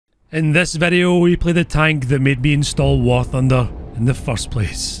In this video, we play the tank that made me install War Thunder in the first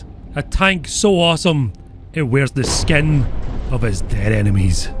place. A tank so awesome, it wears the skin of its dead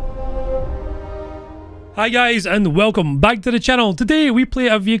enemies. Hi guys, and welcome back to the channel. Today we play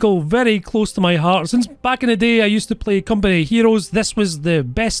a vehicle very close to my heart. Since back in the day I used to play Company Heroes, this was the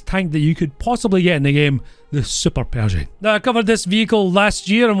best tank that you could possibly get in the game, the Super Pershing. Now I covered this vehicle last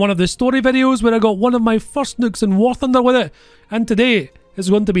year in one of the story videos where I got one of my first nukes in War Thunder with it, and today is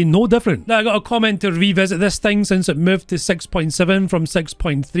going to be no different. Now I got a comment to revisit this thing since it moved to 6.7 from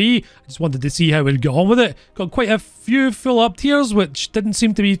 6.3. I just wanted to see how we'd get on with it. Got quite a few full up tiers, which didn't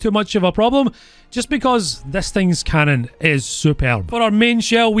seem to be too much of a problem, just because this thing's cannon is superb. For our main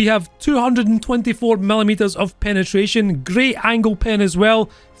shell we have 224mm of penetration, great angle pen as well,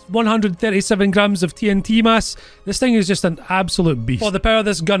 137 grams of TNT mass. This thing is just an absolute beast. For the power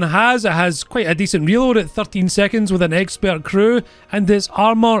this gun has, it has quite a decent reload at 13 seconds with an expert crew, and this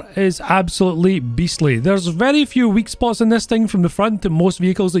armor is absolutely beastly. There's very few weak spots in this thing from the front to most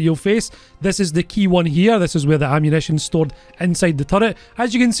vehicles that you'll face. This is the key one here. This is where the ammunition's stored inside the turret.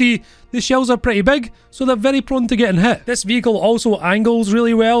 As you can see, the shells are pretty big, so they're very prone to getting hit. This vehicle also angles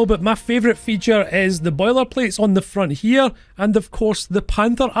really well, but my favourite feature is the boiler plates on the front here, and of course the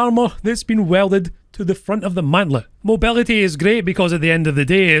Panther armour that's been welded to the front of the mantlet. Mobility is great because at the end of the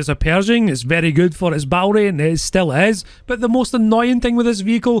day it's a Pershing, it's very good for its battle rate, and it still is, but the most annoying thing with this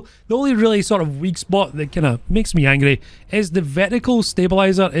vehicle, the only really sort of weak spot that kind of makes me angry, is the vertical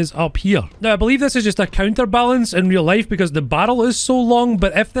stabilizer is up here. Now I believe this is just a counterbalance in real life because the barrel is so long,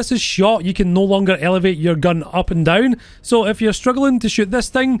 but if this is shot you can no longer elevate your gun up and down, so if you're struggling to shoot this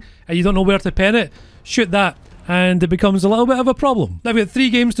thing and you don't know where to pen it, shoot that, and it becomes a little bit of a problem. Now we've got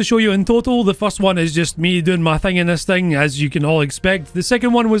 3 games to show you in total. The first one is just me doing my thing in this thing, as you can all expect. The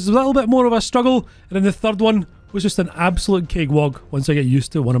second one was a little bit more of a struggle, and then the third one was just an absolute cakewalk once I get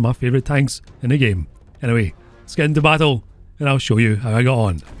used to one of my favourite tanks in the game. Anyway, let's get into battle, and I'll show you how I got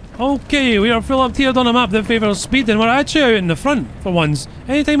on. Okay, we are full up tiered on a map that favours speed, and we're actually out in the front for once.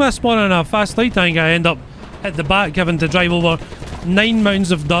 Anytime I spawn in a fast light tank, I end up at the back having to drive over 9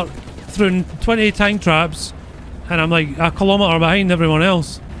 mounds of dirt through 20 tank traps, and I'm like a kilometre behind everyone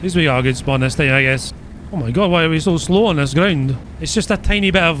else. At least we got a good spawn this time, I guess. Oh my god, why are we so slow on this ground? It's just a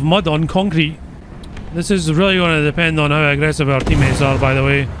tiny bit of mud on concrete. This is really going to depend on how aggressive our teammates are, by the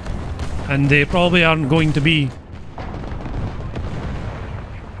way. And they probably aren't going to be.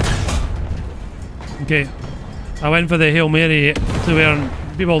 Okay. I went for the Hail Mary to where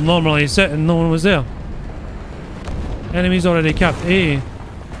people normally sit and no one was there. Enemies already capped A.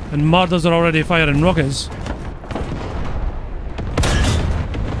 And murders are already firing rockets.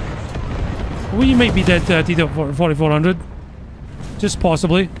 We might be dead to a T-4400. Just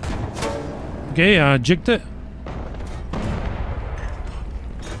possibly. Okay, I jigged it.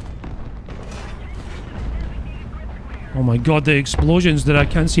 Oh my god, the explosions that I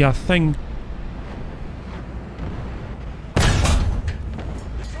can't see a thing.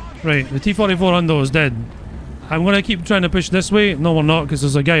 Right, the T-4400 is dead. I'm gonna keep trying to push this way. No, we're not, because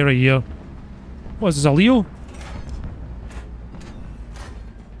there's a guy right here. What is this, a Leo?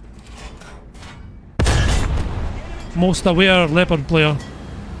 Most aware leopard player.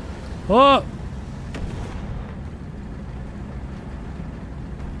 Oh!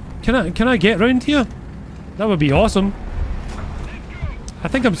 Can I get round here? That would be awesome. I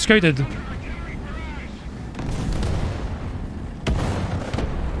think I'm scouted.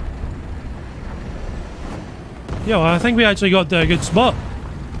 Yeah, well, I think we actually got a good spot.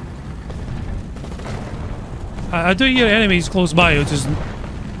 I do hear enemies close by, which is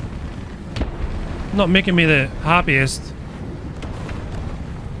not making me the happiest.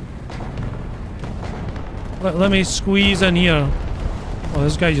 Let me squeeze in here. Oh,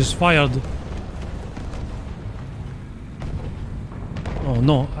 this guy just fired. Oh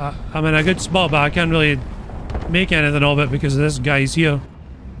no, I'm in a good spot, but I can't really make anything of it because this guy's here.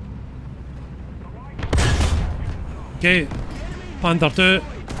 Okay, Panther 2,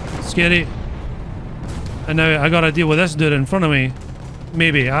 scary. And now I gotta deal with this dude in front of me.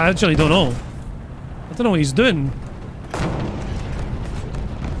 Maybe, I actually don't know. I don't know what he's doing.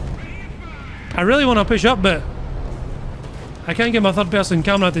 I really want to push up, but I can't get my third person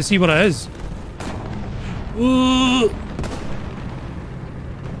camera to see what it is. Ooh.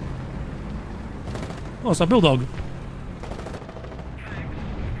 Oh, it's a bulldog.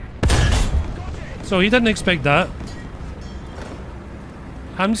 So he didn't expect that.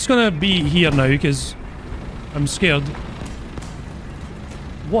 I'm just gonna be here now because I'm scared.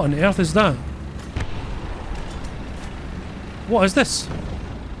 What on earth is that? What is this?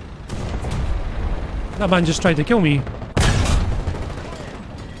 That man just tried to kill me.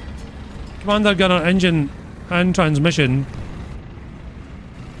 Commander gunner, engine, and transmission.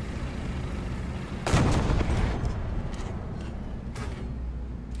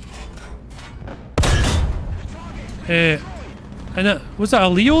 And was that a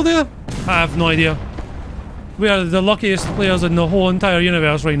Leo there? I have no idea. We are the luckiest players in the whole entire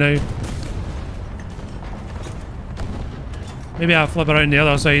universe right now. Maybe I'll flip around the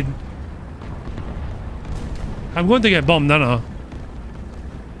other side. I'm going to get bombed, aren't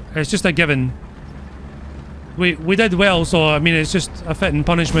I? It's just a given. We did well, so I mean it's just a fitting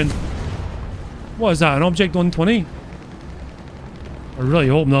punishment. What is that? An object 120? I really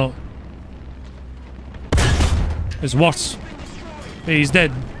hope not. It's worse. Hey, he's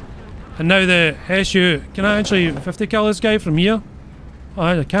dead. And now the SU... Can I actually 50 cal this guy from here? Oh,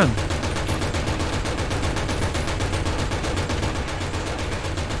 I can.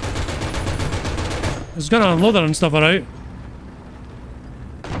 There's gun unloader and stuff are out.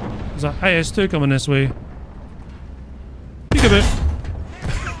 There's a IS-2 coming this way. Peekaboo.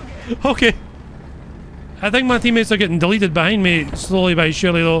 Okay. I think my teammates are getting deleted behind me slowly but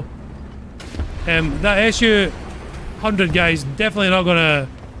surely though. That SU 100 guy's definitely not gonna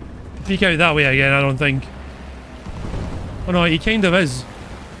peek out that way again, I don't think. Oh no, he kind of is.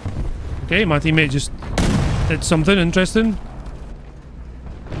 Okay, my teammate just did something interesting.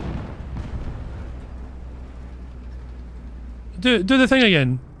 Do the thing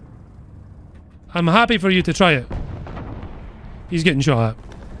again. I'm happy for you to try it. He's getting shot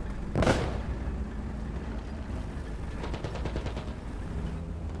at.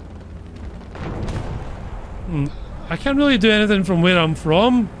 I can't really do anything from where I'm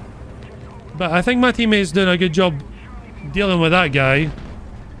from, but I think my teammate's doing a good job dealing with that guy.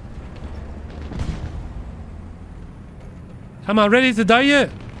 Am I ready to die yet?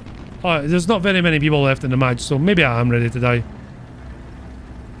 Oh, there's not very many people left in the match, so maybe I am ready to die.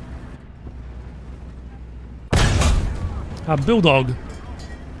 A bulldog.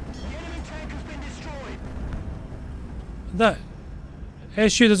 That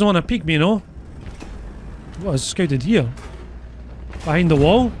SU doesn't want to peek me, no? What is scouted here? Behind the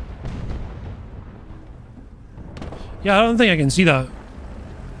wall? Yeah, I don't think I can see that.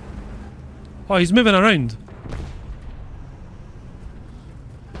 Oh, he's moving around.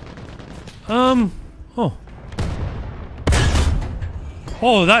 Oh.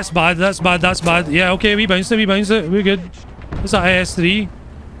 Oh, that's bad, that's bad, that's bad. Yeah, okay, we bounced it, we're good. What's that, IS-3?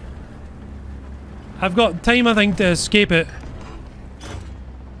 I've got time, I think, to escape it.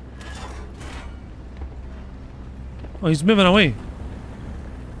 Oh, he's moving away.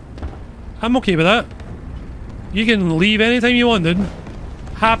 I'm okay with that. You can leave anytime you want, dude.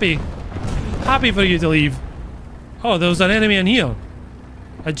 Happy. Happy for you to leave. Oh, there was an enemy in here.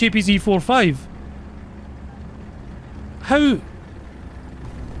 A JPZ-45. How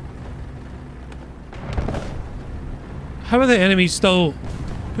are the enemies still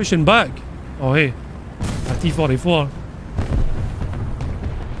pushing back? Oh, hey. A T-44.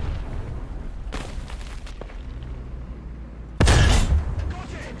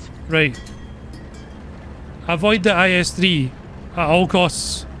 Right. Avoid the IS-3 at all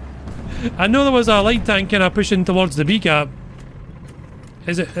costs. I know there was a light tank kind of pushing towards the B cap.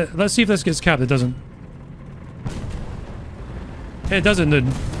 Is it? Let's see if this gets capped. It doesn't. It doesn't,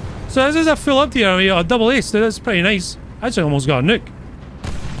 dude. So this is a full up tier. I mean, a double ace. Dude, that's pretty nice. I actually almost got a nuke.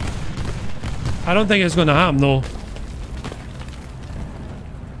 I don't think it's going to happen though.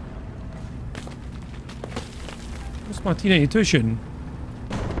 What's my T-92 shooting?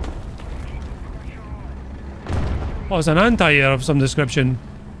 Oh, it's an anti-air of some description.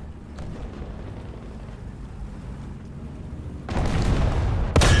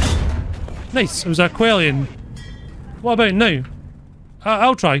 Nice, it was a Quellian. What about now?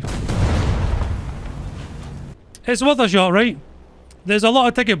 I'll try. It's worth a shot, right? There's a lot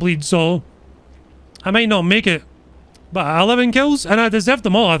of ticket bleed, so I might not make it. But 11 kills, and I deserved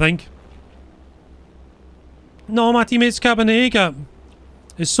them all, I think. No, my teammate's capping the A cap.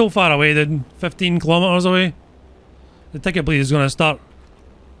 It's so far away, dude. 15 kilometers away. The ticket bleed is going to start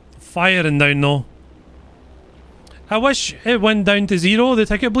firing down, though. I wish it went down to 0, the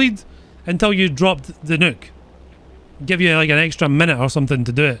ticket bleed, until you dropped the nuke. Give you like an extra minute or something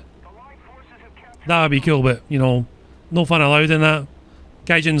to do it. That would be cool, but, you know, no fun allowed in that.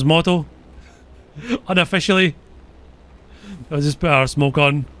 Gaijin's motto. Unofficially. I'll just put our smoke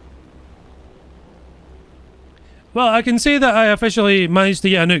on. Well, I can say that I officially managed to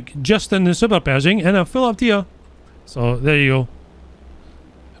get a nuke just in the Super Pershing in a full up tier. So, there you go.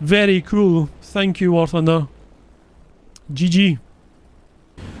 Very cool. Thank you, War Thunder. GG.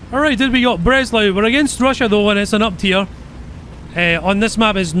 Alright, did we got Breslau. We're against Russia though, and it's an up tier. on this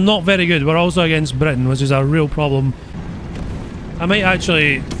map is not very good. We're also against Britain, which is a real problem. I might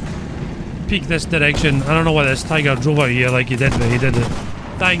actually peek this direction. I don't know why this tiger drove out here like he did, but he did it.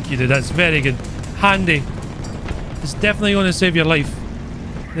 Thank you, dude. That's very good. Handy. It's definitely going to save your life.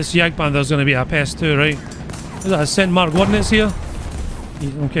 This Panther's going to be a pest too, right? Is that a St. Mark coordinates here?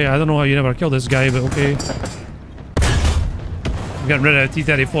 Okay, I don't know how you never killed this guy, but okay. I'm getting rid of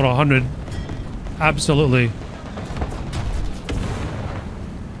T-34-100. Absolutely.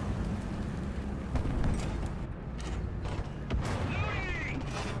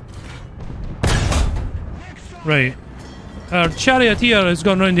 Right. Our charioteer has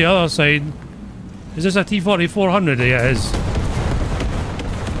gone round the other side. Is this a T-44-100? Yeah, it is.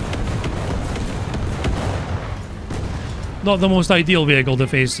 Not the most ideal vehicle to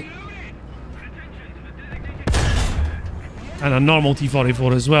face. And a normal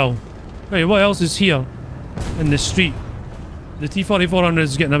T-44 as well. Right, what else is here in the street? The T-4400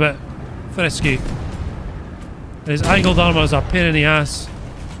 is getting a bit frisky. His angled armor is a pain in the ass.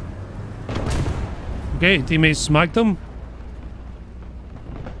 Okay, teammates smacked him.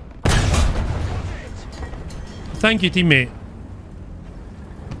 Thank you, teammate.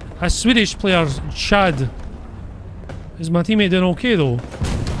 A Swedish player, Chad. Is my teammate doing okay though?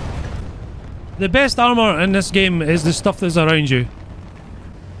 The best armor in this game is the stuff that's around you.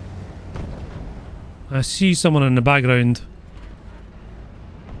 I see someone in the background.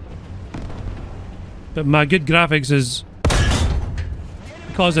 But my good graphics is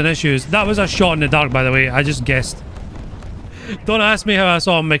causing issues. That was a shot in the dark, by the way. I just guessed. Don't ask me how I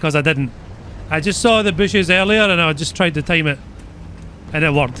saw him because I didn't. I just saw the bushes earlier and I just tried to time it. And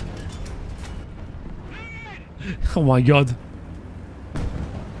it worked. Oh my god.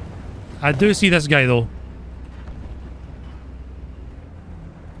 I do see this guy though.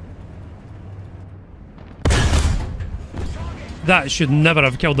 That should never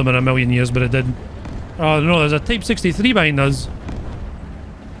have killed him in a million years, but it did. Oh no, there's a Type 63 behind us.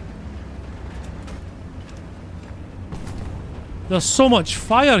 There's so much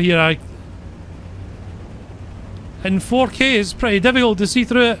fire here. In 4K it's pretty difficult to see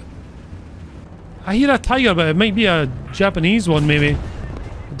through it. I hear a tiger, but it might be a Japanese one maybe.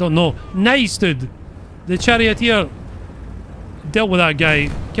 I don't know. Nice, dude. The charioteer dealt with that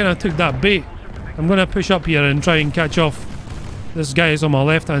guy. Kinda took that bait. I'm gonna push up here and try and catch off this guy is on my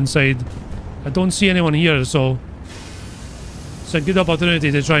left hand side. I don't see anyone here, so it's a good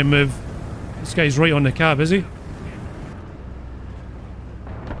opportunity to try and move. This guy's right on the cab, is he?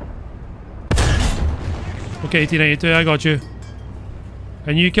 Okay, T92, I got you.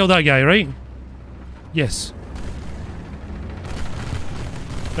 And you killed that guy, right? Yes.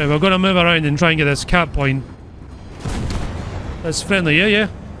 Right, we're gonna move around and try and get this cap point. That's friendly, yeah, yeah?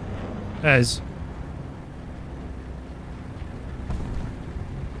 It is.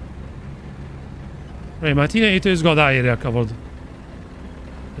 Right, my T92's got that area covered.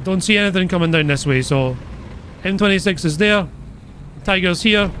 I don't see anything coming down this way, so M26 is there. Tiger's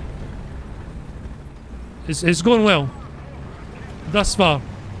here. It's going well. Thus far.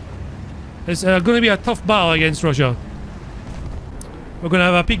 It's going to be a tough battle against Russia. We're going to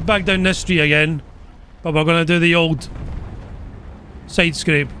have a peek back down this street again. But we're going to do the old side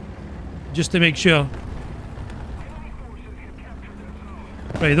scrape. Just to make sure.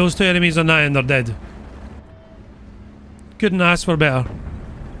 Right, those two enemies on that end are dead. Couldn't ask for better.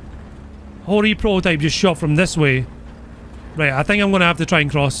 Hori prototype just shot from this way. Right, I think I'm going to have to try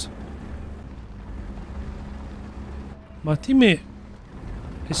and cross. My teammate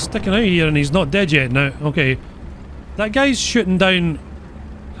is sticking out here and he's not dead yet now. Okay. That guy's shooting down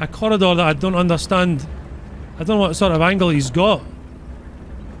a corridor that I don't understand. I don't know what sort of angle he's got.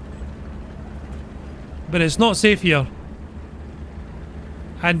 But it's not safe here.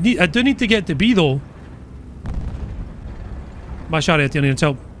 I do need to get to B though. My charioteer needs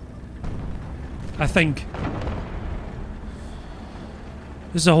help. I think.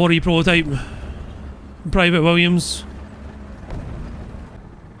 This is a Hori prototype. Private Williams.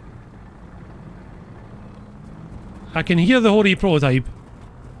 I can hear the Hori prototype.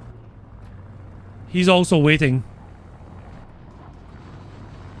 He's also waiting.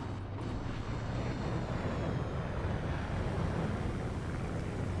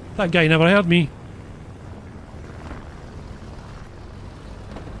 That guy never heard me.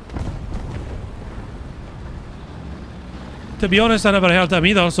 To be honest, I never heard him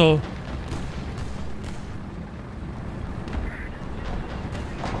either, so...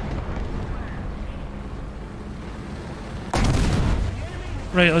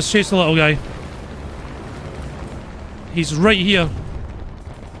 Right, let's chase the little guy. He's right here.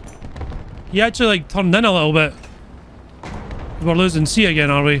 He actually like turned in a little bit. We're losing C again,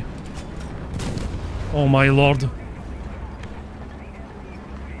 are we? Oh my lord.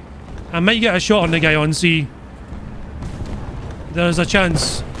 I might get a shot on the guy on C. There's a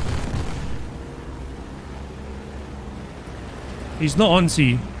chance. He's not on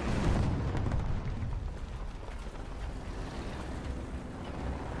C.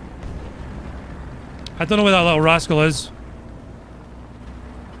 I don't know where that little rascal is.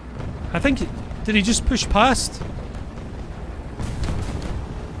 I think... Did he just push past?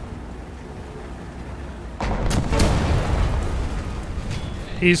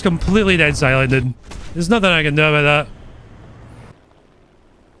 He's completely dead silent. There's nothing I can do about that.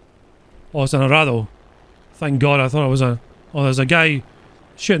 Oh, it's an Arado. Thank God, I thought it was a... Oh, there's a guy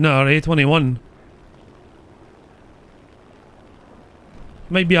shooting at our A21.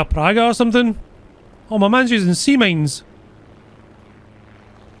 Might be a Praga or something. Oh, my man's using sea mines.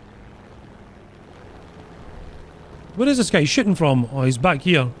 Where is this guy shooting from? Oh, he's back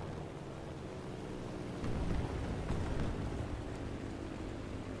here.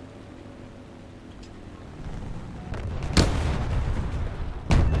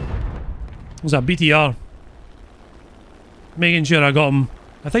 There's a BTR. Making sure I got him.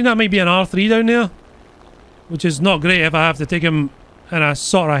 I think that might be an R3 down there. Which is not great if I have to take him in a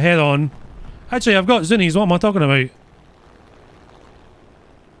sort of head on. Actually, I've got Zunies. What am I talking about?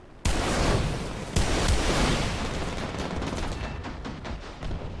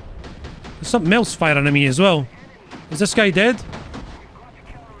 There's something else firing at me as well. Is this guy dead?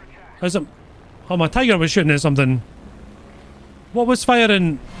 Is it... Oh, my Tiger was shooting at something. What was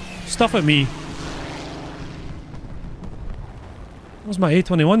firing stuff at me? What's my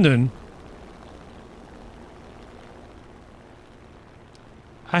A21 doing?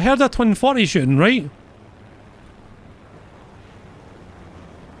 I heard a twin 40 shooting, right?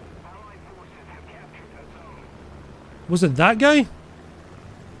 Was it that guy?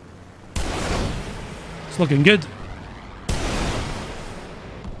 It's looking good.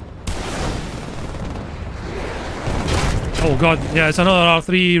 Oh god, yeah, it's another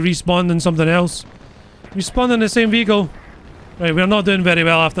R3 respawned in something else. Respawned in the same vehicle. Right, we're not doing very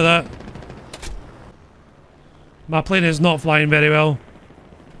well after that. My plane is not flying very well.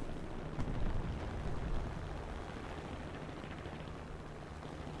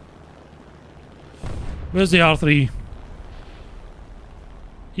 Where's the R3?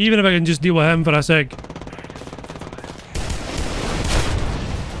 Even if I can just deal with him for a sec.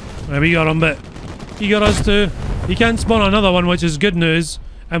 Right, we got him, but he got us too. He can't spawn another one, which is good news.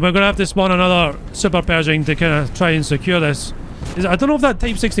 And we're going to have to spawn another Super Pershing to kind of try and secure this. I don't know if that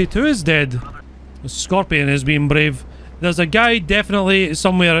Type 62 is dead. The Scorpion is being brave. There's a guy definitely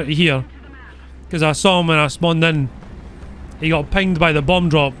somewhere here. Because I saw him when I spawned in. He got pinged by the bomb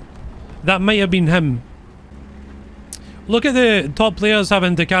drop. That might have been him. Look at the top players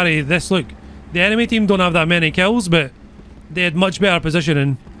having to carry this. Look, the enemy team don't have that many kills, but they had much better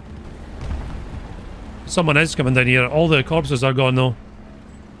positioning. Someone is coming down here. All the corpses are gone though.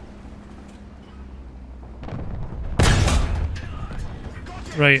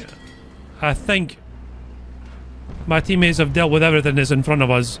 Right. I think my teammates have dealt with everything that's in front of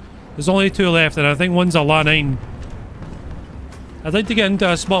us. There's only two left, and I think one's a La 9. I'd like to get into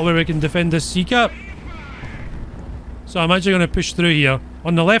a spot where we can defend this C-cap. So I'm actually going to push through here.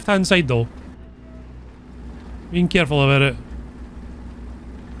 On the left-hand side though. Being careful about it.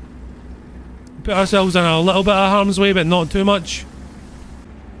 Put ourselves in a little bit of harm's way, but not too much.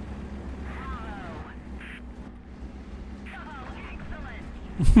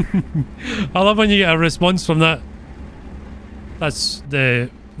 I love when you get a response from that. That's the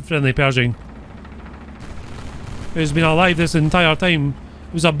friendly Pershing. Who's been alive this entire time.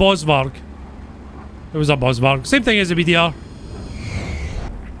 It was a Bosvarg. It was a Bosvarg. Same thing as a BTR.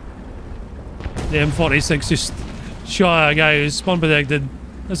 The M46 just shot at a guy who's spawn protected.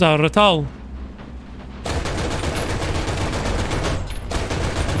 There's a Ratal.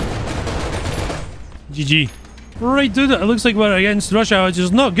 GG. Right, dude, it looks like we're against Russia, which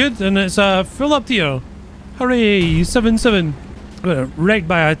is not good, and it's a full up tier. Hooray, 7-7. We're wrecked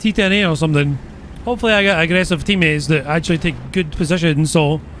by a T-10A or something. Hopefully I get aggressive teammates that actually take good positions,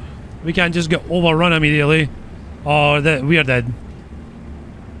 so we can't just get overrun immediately, or that we're dead.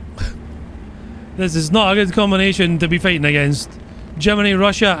 This is not a good combination to be fighting against. Germany,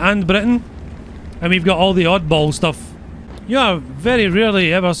 Russia, and Britain, and we've got all the oddball stuff. You very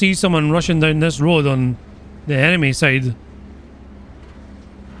rarely ever see someone rushing down this road on the enemy side,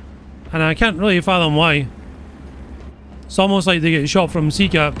 and I can't really fathom why. It's almost like they get shot from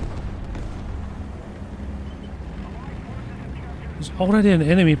C-cap. There's already an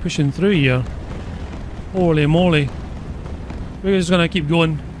enemy pushing through here. Holy moly. We're just gonna keep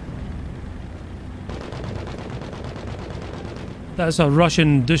going. That's a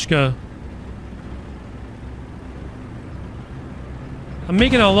Russian Dushka. I'm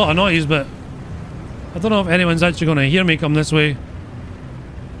making a lot of noise, but I don't know if anyone's actually gonna hear me come this way.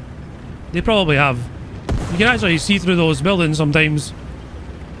 They probably have. You can actually see through those buildings sometimes.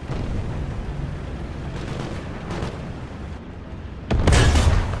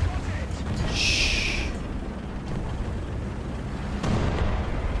 Shh.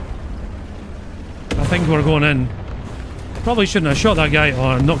 I think we're going in. Probably shouldn't have shot that guy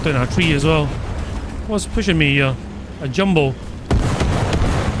or knocked down a tree as well. What's pushing me here? A jumbo.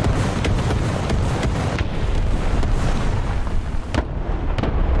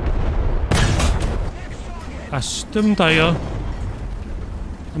 A stim tiger.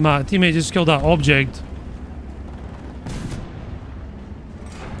 My teammate just killed that object.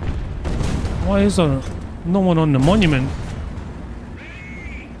 Why is there no one on the monument?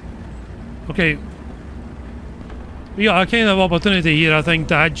 Okay. We got a kind of opportunity here, I think,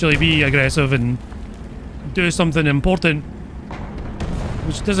 to actually be aggressive and do something important.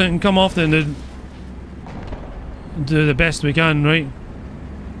 Which doesn't come often to do the best we can, right?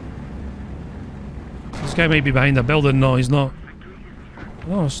 This guy might be behind a building. No, he's not.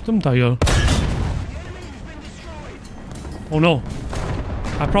 Oh, stim tiger. Oh no.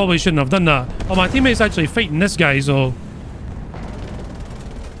 I probably shouldn't have done that. Oh, my teammate's actually fighting this guy, so...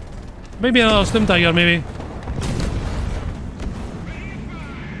 Maybe another stim tiger, maybe.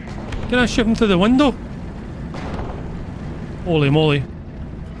 Can I shoot him through the window? Holy moly.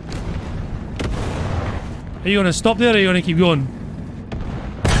 Are you gonna stop there or are you gonna keep going?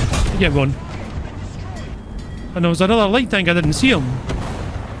 Keep going. And there was another light tank, I didn't see him.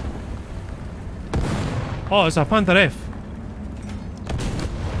 Oh, it's a Panther F.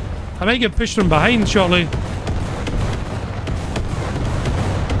 I might get pushed from behind shortly.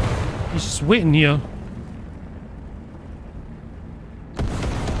 He's just waiting here.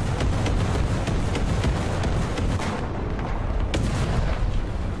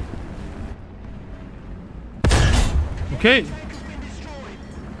 Okay.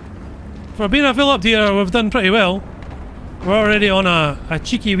 For being a fill up here, we've done pretty well. We're already on a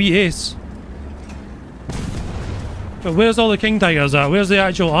cheeky wee ace. But where's all the King Tigers at? Where's the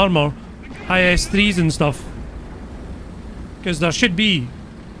actual armour? IS-3s and stuff. Because there should be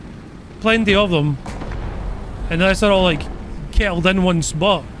plenty of them. Unless they're all like kettled in one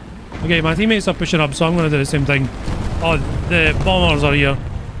spot. Okay, my teammates are pushing up, so I'm going to do the same thing. Oh, the bombers are here.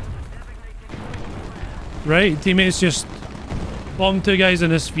 Right, teammates just bombed two guys in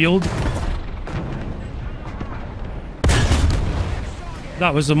this field.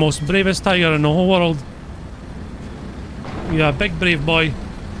 That was the most bravest tiger in the whole world. Yeah, big brave boy.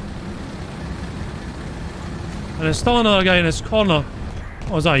 And there's still another guy in this corner.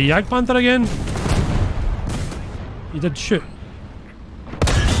 Oh, was that a Yag Panther again? He did shoot.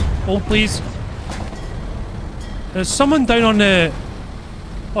 Hold please. There's someone down on the...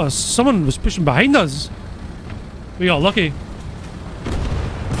 Oh, someone was pushing behind us. We got lucky.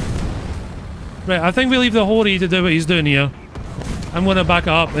 Right, I think we leave the Hori to do what he's doing here. I'm going to back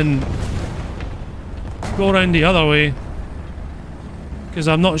up and go around the other way. Because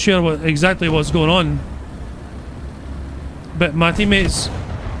I'm not sure exactly what's going on. But my teammates...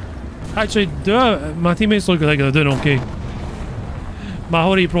 Actually, my teammates look like they're doing okay. My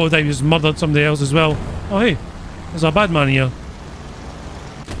Hori prototype just murdered somebody else as well. Oh hey, there's a bad man here.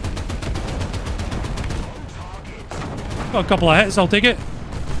 Got a couple of hits, I'll take it.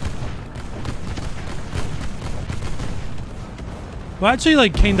 We're actually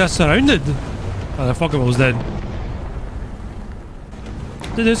like kinda surrounded. Oh, the fucker was dead.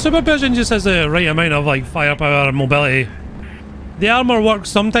 The Super Pershing just has the right amount of like firepower and mobility. The armour works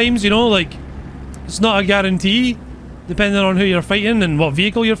sometimes, you know, like it's not a guarantee depending on who you're fighting and what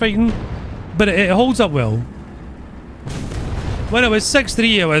vehicle you're fighting, but it holds up well. When it was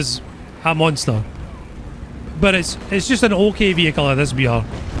 6.3 it was a monster, but it's just an okay vehicle at this BR,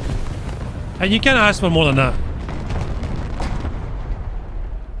 and you can't ask for more than that.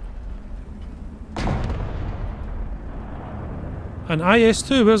 An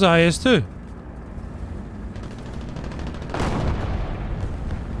IS-2? Where's the IS-2?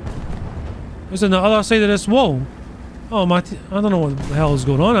 It's on the other side of this wall. Oh, I don't know what the hell is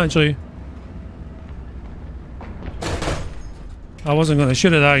going on, actually. I wasn't going to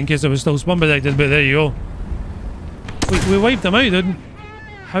shoot at that in case it was still spawn protected, but there you go. We wiped them out, dude.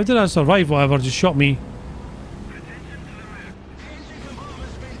 How did I survive whatever just shot me?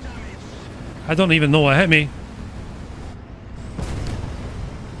 I don't even know what hit me.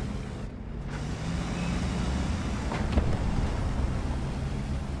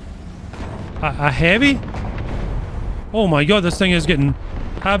 A heavy? Oh my god, this thing is getting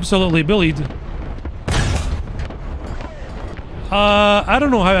absolutely bullied. I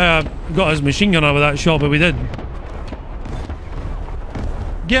don't know how I got his machine gun out of that shot, but we did.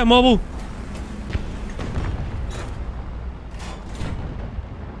 Get mobile.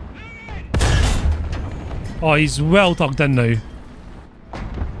 Oh, he's well tucked in now.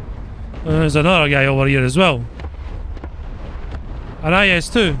 There's another guy over here as well. An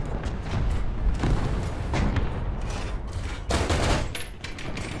IS-2.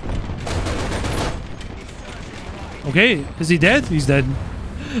 Okay, is he dead? He's dead.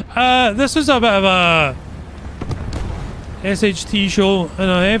 This is a bit of a SHT show,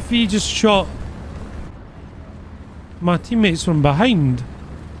 and a FV just shot my teammates from behind.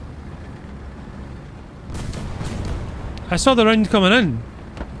 I saw the round coming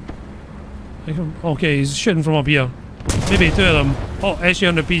in. Okay, he's shooting from up here. Maybe two of them. Oh,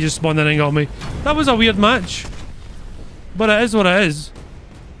 SU-100P just spawned in and got me. That was a weird match. But it is what it is.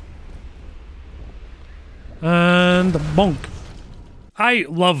 And bonk. I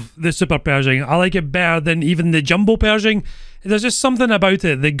love the Super Pershing. I like it better than even the Jumbo Pershing. There's just something about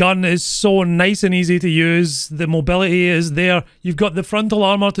it. The gun is so nice and easy to use. The mobility is there. You've got the frontal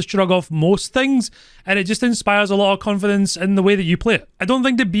armour to shrug off most things, and it just inspires a lot of confidence in the way that you play it. I don't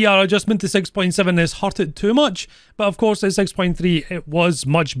think the BR adjustment to 6.7 has hurt it too much, but of course at 6.3 it was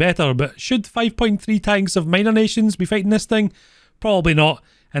much better. But should 5.3 tanks of minor nations be fighting this thing? Probably not.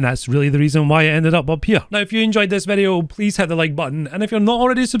 And that's really the reason why it ended up here. Now, if you enjoyed this video, please hit the like button. And if you're not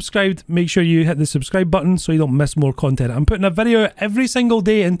already subscribed, make sure you hit the subscribe button so you don't miss more content. I'm putting a video every single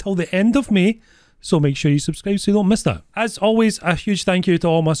day until the end of May. So make sure you subscribe so you don't miss that. As always, a huge thank you to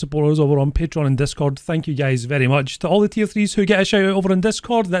all my supporters over on Patreon and Discord. Thank you guys very much. To all the tier 3s who get a shout out over on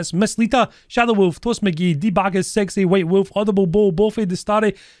Discord, that's Miss Lita, Shadow Wolf, Toast McGee, D-Baggers, Sexy, White Wolf, Audible Bo, Bofi, The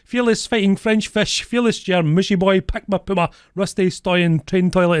Starry, Fearless Fighting French Fish, Fearless Germ, Mushy Boy, Pikma Puma, Rusty, Stoyan,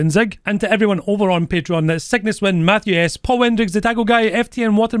 Train Toilet and Zig. And to everyone over on Patreon, that's Sickness Win, Matthew S, Paul Wendriggs, The Taco Guy,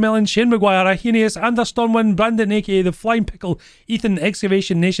 FTN Watermelon, Shane Maguire, Ahenius, Ander Stormwind, Brandon aka The Flying Pickle, Ethan,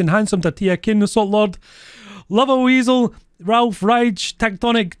 Excavation Nation, Handsome Tatia, Kane the Salt Lord, Love a Weasel, Ralph, Raj,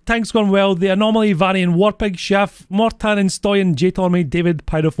 Tectonic, Tanks Gone Well, The Anomaly, Varian, Warpig, Chef, Mortan and Stoyan, J. Tommy, David,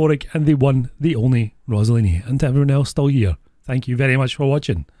 Pyrophoric, and the one, the only, Rosalini. And to everyone else still here, thank you very much for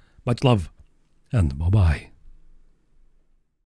watching. Much love, and bye-bye.